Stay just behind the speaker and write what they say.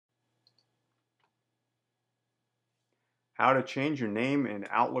How to change your name in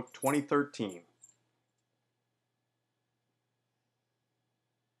Outlook 2013.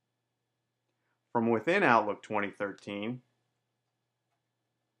 From within Outlook 2013,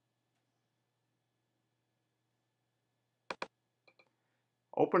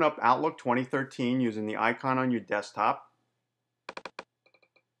 open up Outlook 2013 using the icon on your desktop.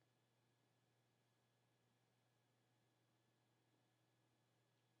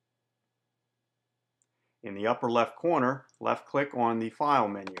 In the upper left corner, left-click on the File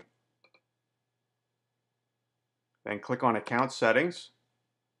menu. Then click on Account Settings,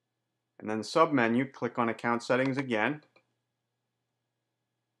 and then sub-menu, click on Account Settings again.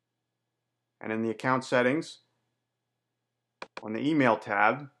 And in the Account Settings, on the Email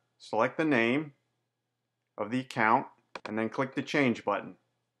tab, select the name of the account, and then click the Change button.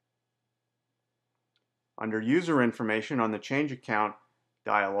 Under User Information on the Change Account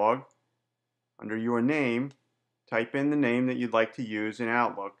dialog, under your name, type in the name that you'd like to use in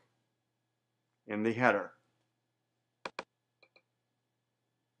Outlook in the header.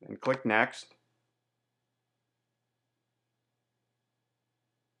 Then click Next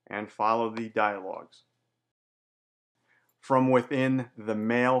and follow the dialogues. From within the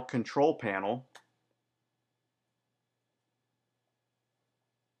Mail control panel,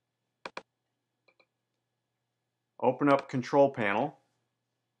 open up Control Panel.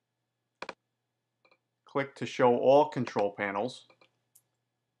 Click to show all control panels.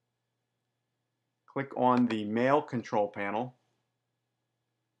 Click on the Mail control panel.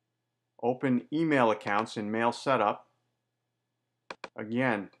 Open Email Accounts in Mail Setup.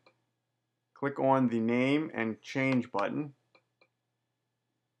 Again, click on the Name and Change button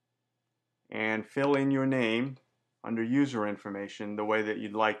and fill in your name under User Information the way that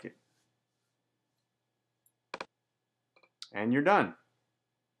you'd like it. And you're done.